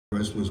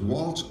Was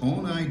Walt's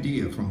own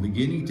idea from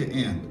beginning to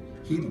end.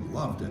 He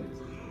loved it.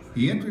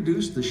 He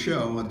introduced the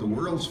show at the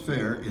World's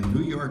Fair in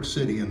New York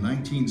City in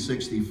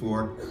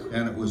 1964,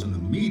 and it was an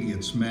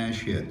immediate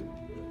smash hit.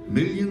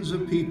 Millions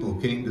of people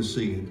came to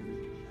see it.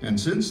 And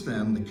since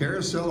then, the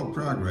Carousel of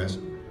Progress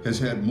has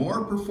had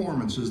more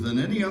performances than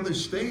any other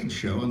stage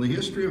show in the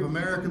history of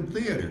American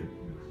theater.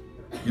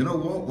 You know,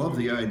 Walt loved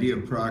the idea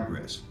of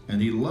progress, and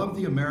he loved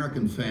the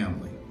American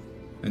family.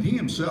 And he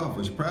himself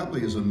was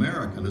probably as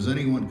American as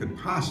anyone could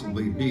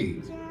possibly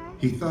be.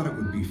 He thought it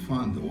would be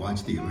fun to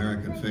watch the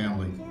American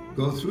family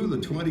go through the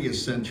 20th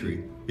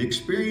century,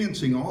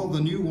 experiencing all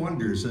the new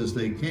wonders as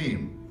they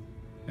came.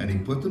 And he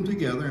put them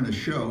together in a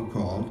show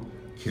called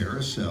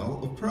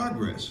Carousel of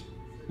Progress,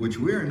 which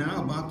we are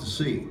now about to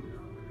see.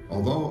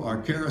 Although our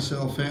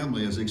Carousel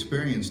family has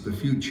experienced a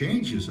few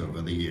changes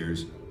over the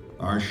years,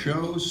 our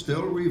show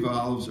still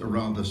revolves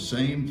around the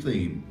same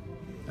theme,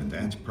 and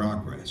that's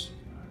progress.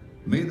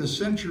 May the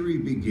century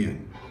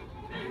begin.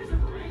 There's a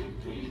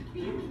great, big,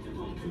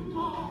 beautiful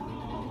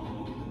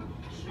tomorrow,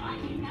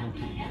 shining at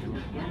the end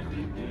of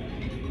every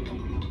day.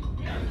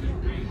 There's a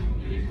great,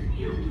 big,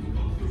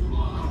 beautiful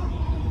tomorrow,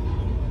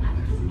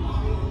 and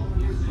tomorrow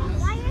is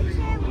just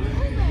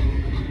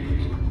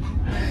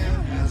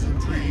Man has a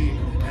dream,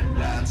 and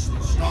that's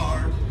the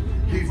start.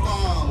 He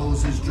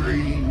follows his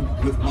dream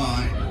with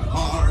mind and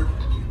heart.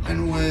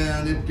 And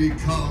when it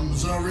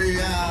becomes a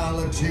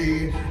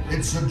reality,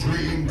 it's a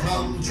dream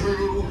come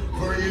true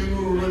for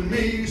you and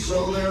me.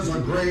 So there's a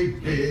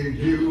great, big,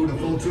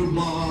 beautiful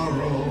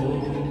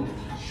tomorrow,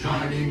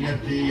 shining at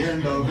the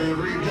end of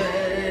every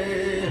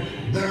day.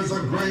 There's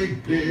a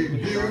great,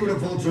 big,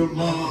 beautiful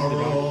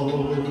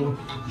tomorrow,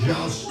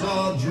 just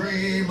a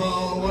dream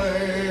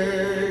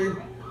away.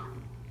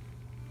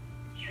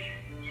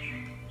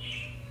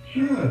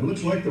 Yeah, it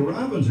looks like the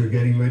Robins are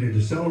getting ready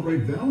to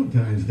celebrate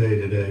Valentine's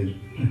Day today.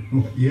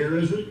 What year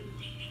is it?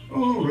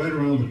 Oh, right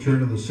around the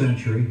turn of the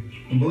century.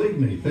 And believe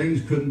me,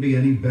 things couldn't be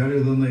any better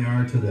than they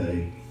are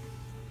today.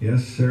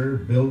 Yes, sir,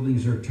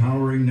 buildings are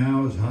towering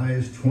now as high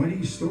as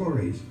 20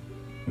 stories.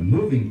 And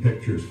moving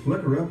pictures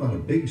flicker up on a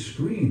big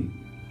screen.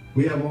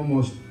 We have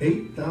almost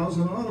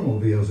 8,000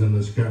 automobiles in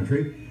this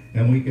country,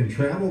 and we can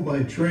travel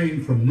by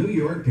train from New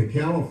York to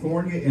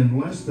California in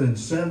less than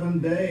 7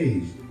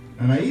 days.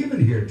 And I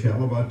even hear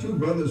tell about 2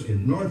 brothers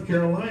in North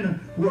Carolina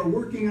who are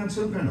working on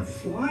some kind of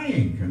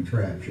flying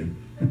contraption.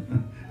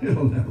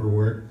 It'll never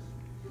work.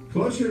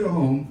 Closer to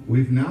home,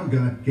 we've now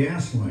got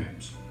gas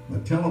lamps, a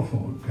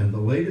telephone, and the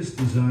latest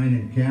design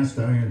in cast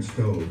iron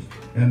stoves.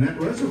 And that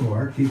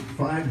reservoir keeps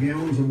 5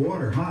 gallons of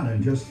water hot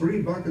and just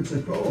 3 buckets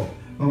of coal.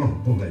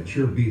 Oh, that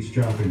sure beats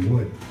chopping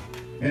wood.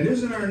 And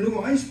isn't our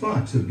new ice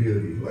box a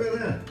beauty? Look at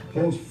that.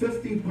 Holds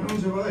 50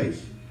 pounds of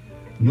ice.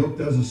 Milk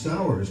doesn't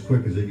sour as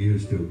quick as it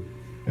used to.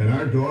 And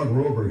our dog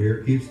Rover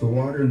here keeps the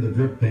water in the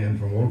drip pan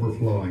from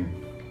overflowing.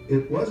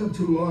 It wasn't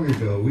too long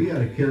ago we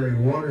had to carry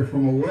water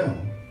from a well.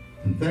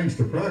 And thanks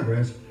to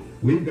progress,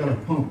 we've got a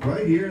pump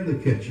right here in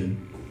the kitchen.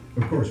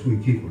 Of course, we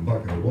keep a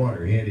bucket of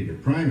water handy to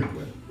prime it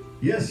with.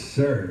 Yes,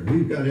 sir,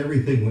 we've got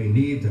everything we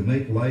need to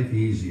make life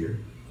easier.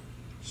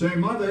 Say,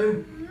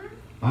 Mother,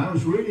 I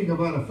was reading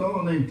about a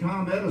fellow named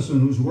Tom Edison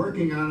who's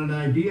working on an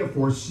idea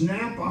for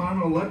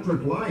snap-on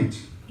electric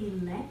lights.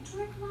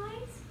 Electric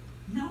lights?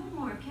 No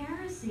more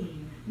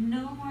kerosene,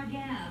 no more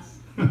gas.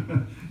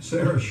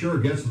 Sarah sure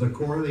gets to the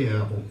core of the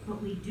apple.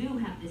 But we do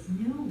have this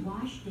new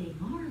wash day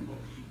marvel.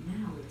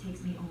 Now it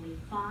takes me only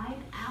 5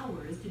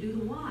 hours to do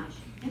the wash.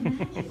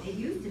 Imagine, it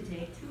used to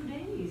take 2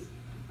 days.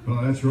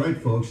 Well, that's right,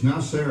 folks. Now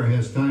Sarah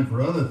has time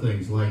for other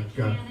things like...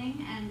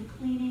 Canning and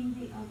cleaning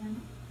the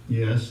oven.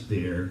 Yes,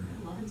 dear.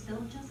 Well, ovens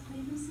don't just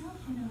clean themselves,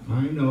 you know.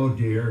 I know,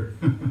 dear.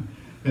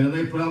 And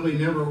they probably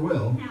never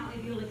will. Now,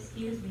 if you'll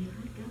excuse me,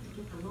 I've got to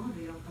get the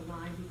laundry off the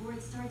line before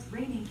it starts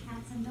raining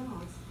cats and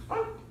dogs.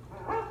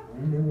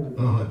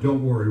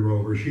 Don't worry,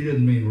 Rover. She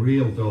didn't mean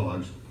real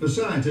dogs.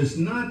 Besides, it's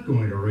not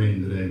going to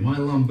rain today. My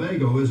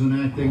lumbago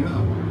isn't acting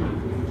up.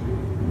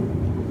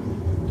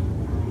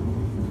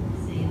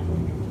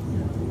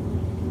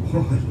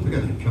 Boy, look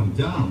at it come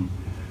down.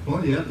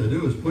 All you have to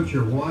do is put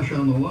your wash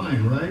on the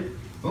line, right?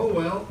 Oh,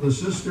 well, the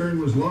cistern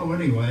was low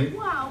anyway.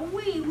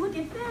 Wow-wee, look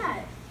at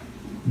that.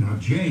 Now,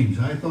 James,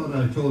 I thought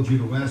I told you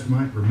to ask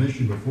my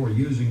permission before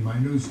using my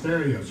new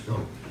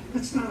stereoscope.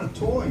 That's not a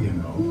toy, you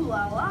know. Ooh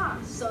la la.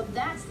 So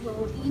that's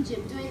little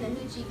Egypt doing the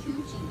hoochie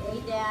coochie,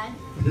 eh, Dad?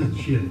 Isn't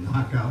she a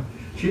knockout?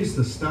 She's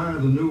the star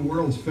of the new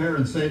World's Fair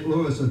in St.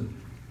 Louis, and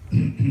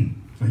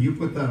now you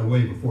put that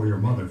away before your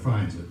mother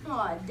finds it.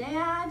 Aw,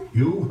 Dad.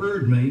 You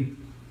heard me.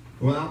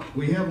 Well,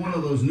 we have one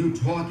of those new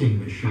talking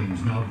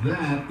machines. Now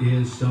that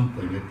is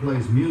something. It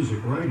plays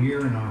music right here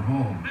in our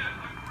home.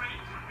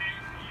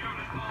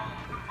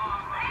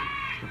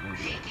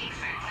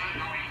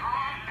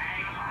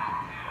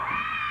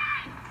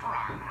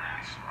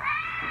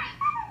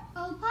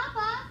 Oh,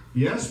 Papa.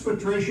 Yes,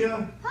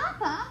 Patricia?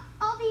 Papa,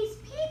 all these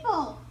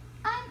people.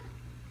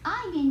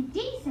 I'm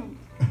indecent.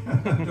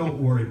 Don't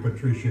worry,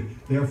 Patricia.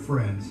 They're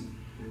friends.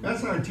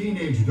 That's our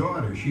teenage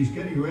daughter. She's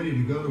getting ready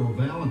to go to a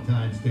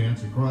Valentine's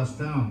dance across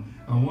town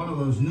on one of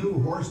those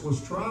new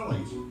horseless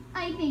trolleys.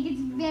 I think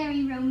it's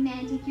very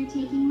romantic you're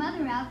taking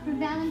Mother out for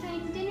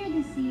Valentine's dinner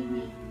this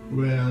evening.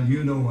 Well,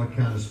 you know what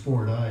kind of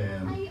sport I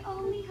am. I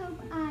only hope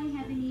I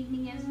have an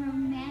evening as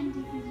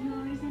romantic as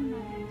yours and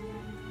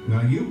Mother's.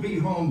 Now, you be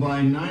home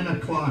by 9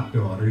 o'clock,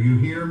 daughter. You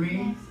hear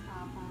me? Yes,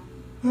 Papa.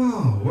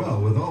 Oh, well,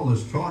 with all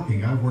this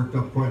talking, I've worked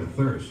up quite a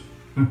thirst.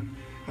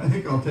 I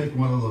think I'll take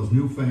one of those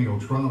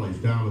newfangled trolleys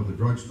down to the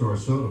drugstore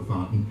soda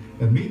fountain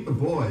and meet the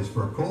boys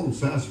for a cold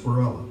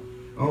sarsaparilla.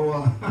 Oh,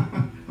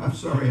 I'm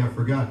sorry, I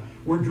forgot.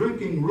 We're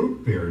drinking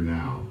root beer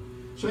now.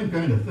 Same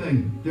kind of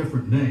thing,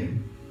 different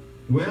name.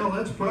 Well,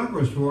 that's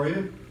progress for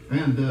you.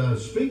 And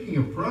speaking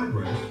of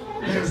progress,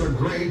 There's a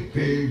great,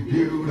 big,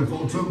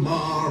 beautiful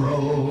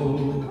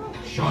tomorrow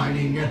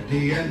shining at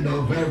the end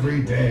of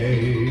every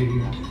day.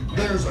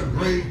 There's a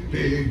great,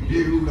 big,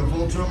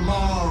 beautiful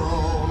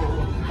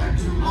tomorrow, and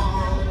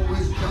tomorrow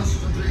is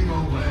just a dream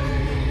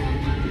away.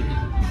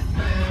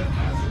 Man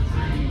has a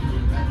dream,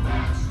 and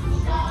that's the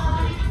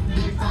start.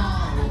 He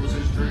follows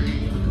his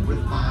dream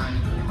with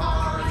mind and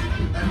heart,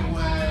 and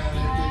when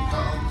it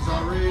becomes a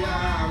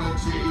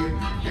reality,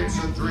 it's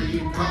a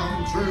dream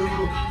come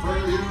true for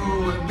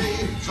you and me.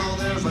 So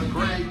there's a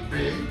great,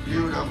 big,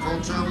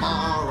 beautiful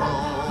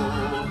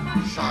tomorrow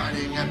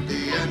shining at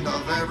the end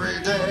of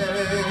every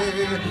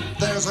day.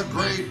 There's a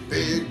great,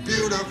 big,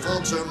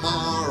 beautiful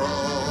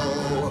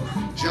tomorrow,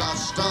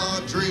 just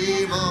a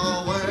dream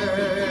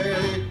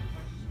away.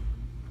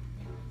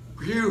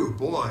 Phew,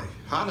 boy,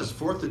 hottest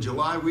 4th of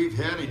July we've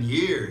had in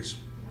years.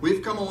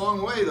 We've come a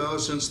long way, though,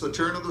 since the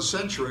turn of the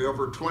century,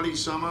 over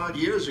 20-some-odd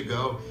years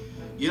ago.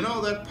 You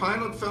know that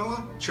pilot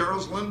fella,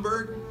 Charles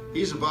Lindbergh?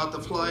 He's about to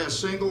fly a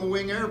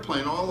single-wing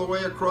airplane all the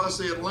way across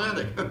the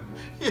Atlantic.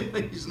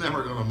 He's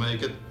never going to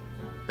make it.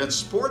 And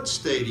sports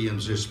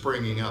stadiums are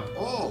springing up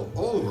all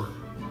over.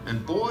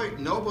 And boy,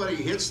 nobody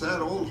hits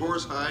that old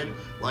horsehide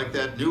like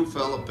that new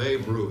fella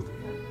Babe Ruth.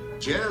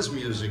 Jazz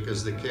music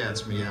as the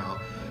cat's meow.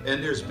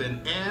 And there's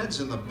been ads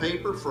in the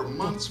paper for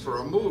months for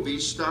a movie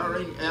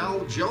starring Al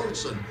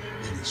Jolson.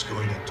 And he's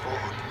going to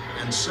talk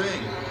and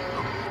sing.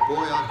 Oh,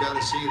 boy, I've got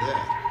to see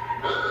that.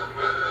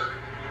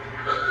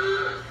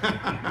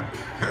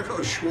 There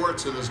goes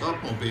Schwartz in his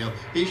Upmobile.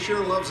 He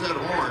sure loves that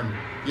horn.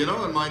 You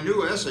know, in my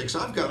new Essex,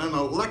 I've got an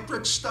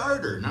electric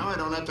starter. Now I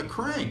don't have to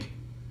crank.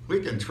 We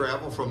can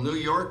travel from New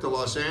York to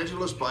Los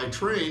Angeles by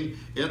train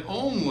in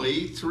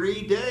only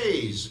 3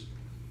 days.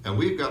 And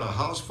we've got a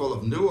house full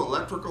of new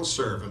electrical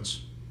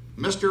servants.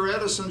 Mr.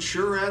 Edison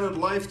sure added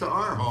life to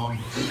our home.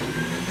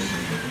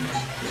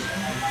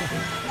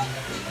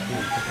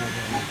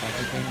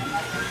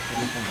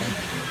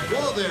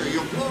 Whoa there,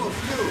 you'll blow a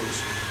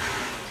fuse.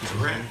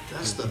 Drat,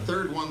 that's the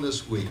 3rd one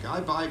this week. I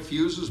buy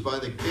fuses by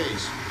the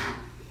case.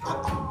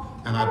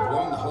 And I've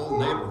blown the whole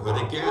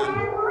neighborhood again.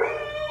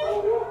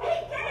 He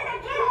did it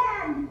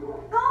again!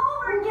 Go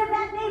over and give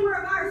that neighbor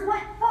of ours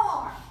what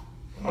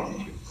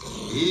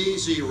for.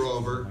 Easy,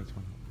 Rover.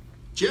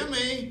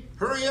 Jimmy,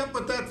 hurry up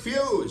with that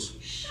fuse.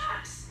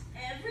 Shucks!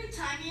 Every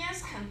time he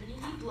has company,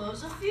 he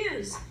blows a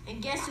fuse.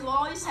 And guess who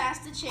always has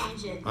to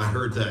change it? I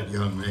heard that,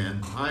 young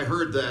man. I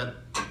heard that.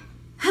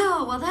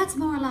 Oh, well, that's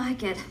more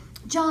like it.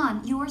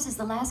 John, yours is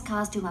the last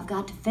costume I've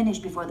got to finish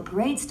before the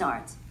parade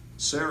starts.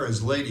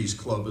 Sarah's Ladies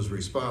Club is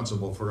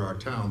responsible for our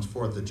town's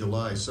 4th of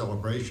July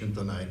celebration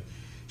tonight.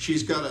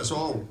 She's got us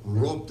all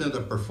roped into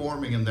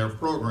performing in their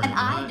program. And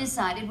I've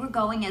decided we're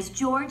going as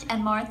George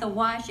and Martha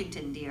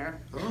Washington,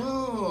 dear.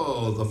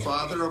 Oh, the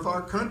father of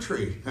our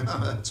country.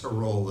 That's a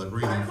role that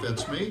really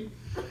fits me.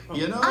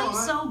 You know, I'm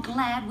so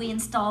glad we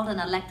installed an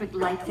electric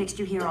light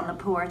fixture here on the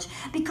porch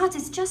because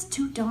it's just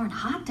too darn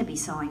hot to be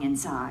sewing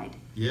inside.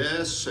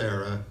 Yes,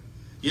 Sarah.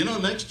 You know,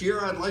 next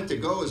year I'd like to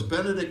go as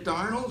Benedict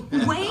Arnold.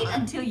 Wait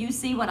until you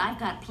see what I've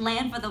got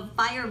planned for the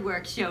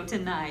fireworks show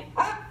tonight.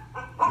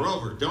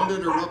 Rover, don't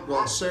interrupt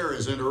while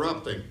Sarah's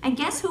interrupting. And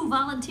guess who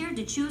volunteered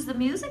to choose the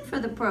music for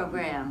the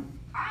program?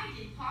 I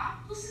did,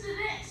 Pop. Listen to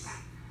this.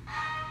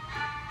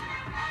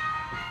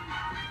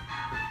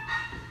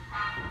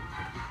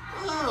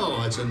 Oh,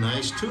 that's a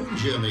nice tune,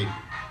 Jimmy.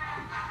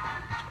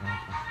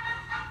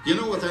 You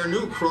know, with our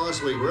new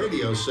Crosley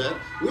radio set,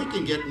 we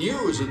can get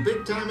news and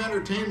big-time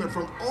entertainment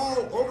from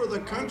all over the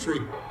country,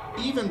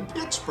 even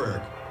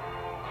Pittsburgh.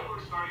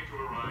 We're starting to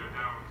arrive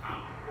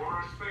downtown for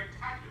a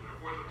spectacular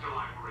 4th of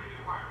July parade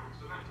and fireworks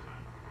event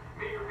tonight.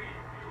 Mayor Reed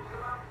feels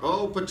about...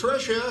 Oh,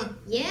 Patricia,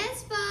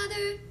 Yes,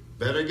 Father.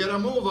 better get a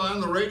move on.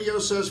 The radio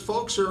says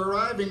folks are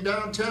arriving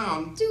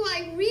downtown. Do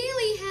I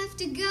really have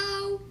to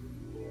go?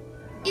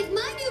 If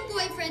my new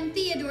boyfriend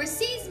Theodore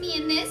sees me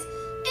in this,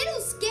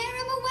 it'll scare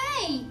him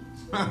away.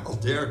 Well,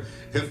 dear,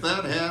 if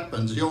that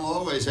happens, you'll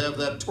always have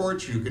that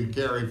torch you can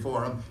carry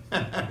for him.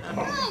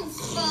 Oh,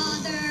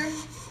 Father.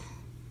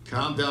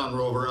 Calm down,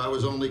 Rover. I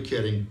was only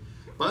kidding.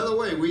 By the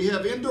way, we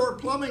have indoor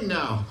plumbing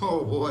now.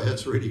 Oh, boy,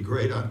 that's really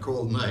great on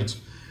cold nights,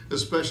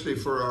 especially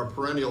for our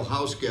perennial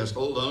house guest,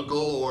 old Uncle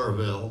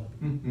Orville.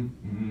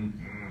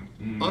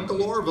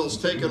 Uncle Orville's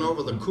taken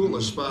over the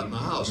coolest spot in the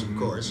house, of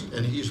course,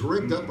 and he's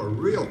rigged up a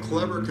real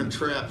clever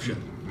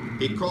contraption.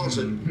 He calls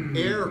it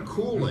air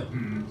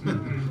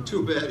cooling.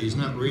 Too bad he's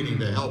not reading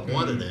the Help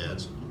Wanted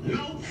ads.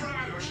 No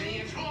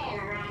privacy at all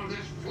around this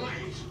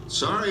place.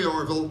 Sorry,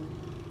 Orville.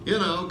 You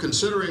know,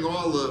 considering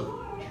all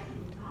the...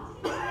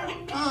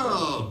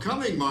 Oh,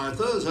 coming,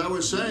 Martha, as I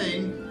was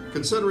saying,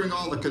 considering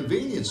all the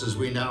conveniences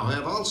we now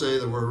have, I'll say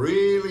that we're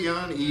really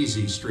on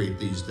easy street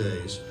these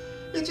days.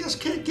 It just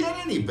can't get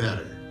any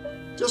better.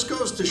 Just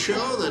goes to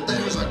show that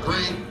There's a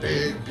great,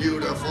 big,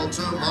 beautiful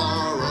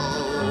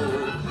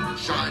tomorrow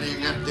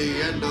shining at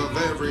the end of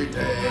every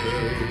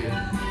day.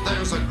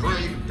 There's a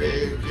great,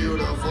 big,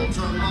 beautiful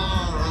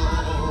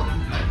tomorrow,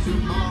 and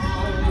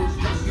tomorrow's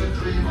just a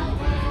dream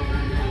away.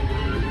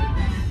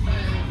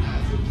 Man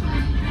has a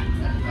dream,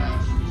 and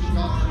that's the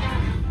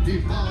start.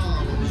 He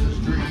follows his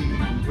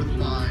dream with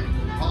mind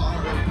and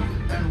heart,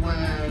 and when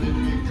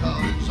it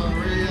becomes a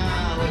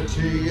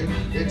reality,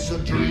 it's a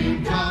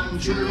dream come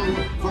true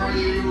for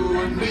you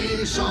and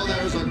me. So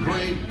there's a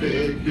great,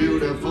 big,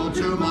 beautiful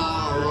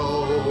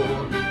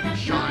tomorrow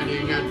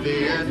shining at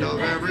the end of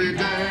every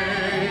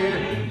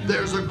day.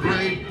 There's a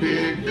great,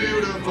 big,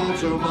 beautiful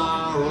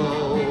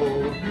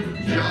tomorrow,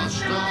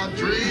 just a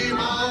dream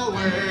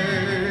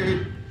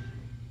away.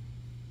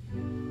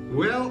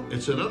 Well,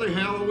 it's another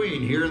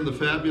Halloween here in the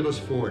fabulous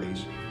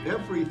 40s.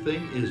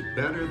 Everything is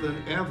better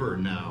than ever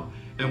now,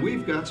 and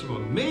we've got some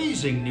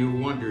amazing new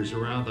wonders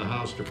around the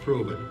house to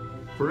prove it.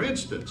 For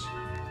instance,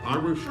 our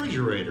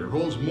refrigerator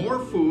holds more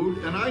food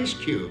and ice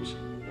cubes.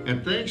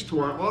 And thanks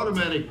to our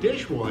automatic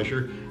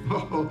dishwasher,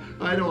 oh,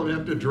 I don't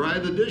have to dry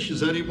the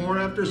dishes anymore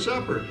after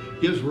supper.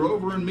 Gives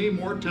Rover and me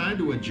more time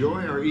to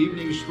enjoy our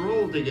evening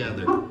stroll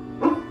together.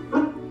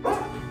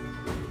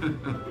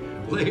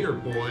 Later,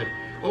 boy.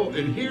 Oh,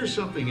 and here's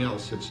something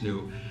else that's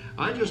new.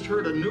 I just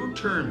heard a new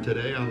term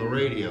today on the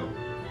radio.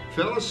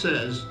 Fella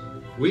says,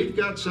 we've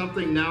got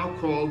something now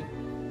called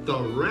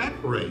the rat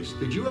race.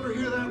 Did you ever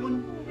hear that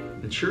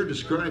one? It sure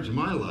describes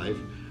my life.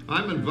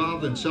 I'm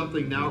involved in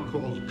something now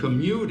called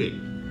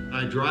commuting.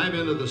 I drive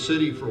into the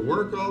city for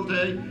work all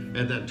day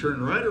and then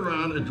turn right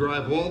around and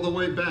drive all the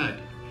way back.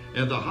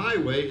 And the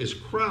highway is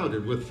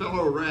crowded with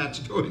fellow rats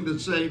doing the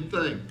same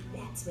thing.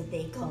 That's what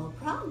they call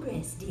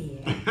progress, dear.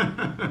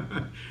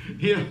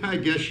 Yeah, I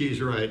guess she's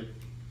right.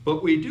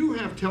 But we do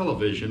have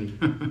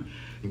television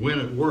when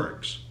it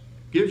works.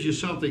 Gives you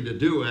something to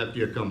do after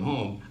you come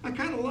home. I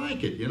kind of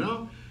like it, you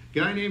know?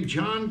 Guy named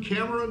John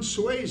Cameron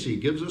Swayze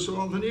gives us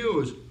all the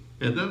news.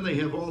 And then they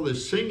have all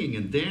this singing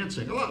and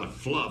dancing. A lot of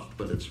fluff,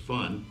 but it's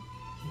fun.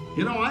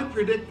 You know, I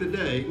predict the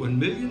day when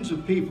millions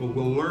of people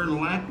will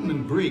learn Latin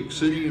and Greek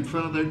sitting in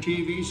front of their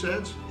TV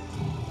sets.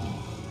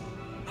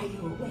 Are you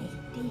awake?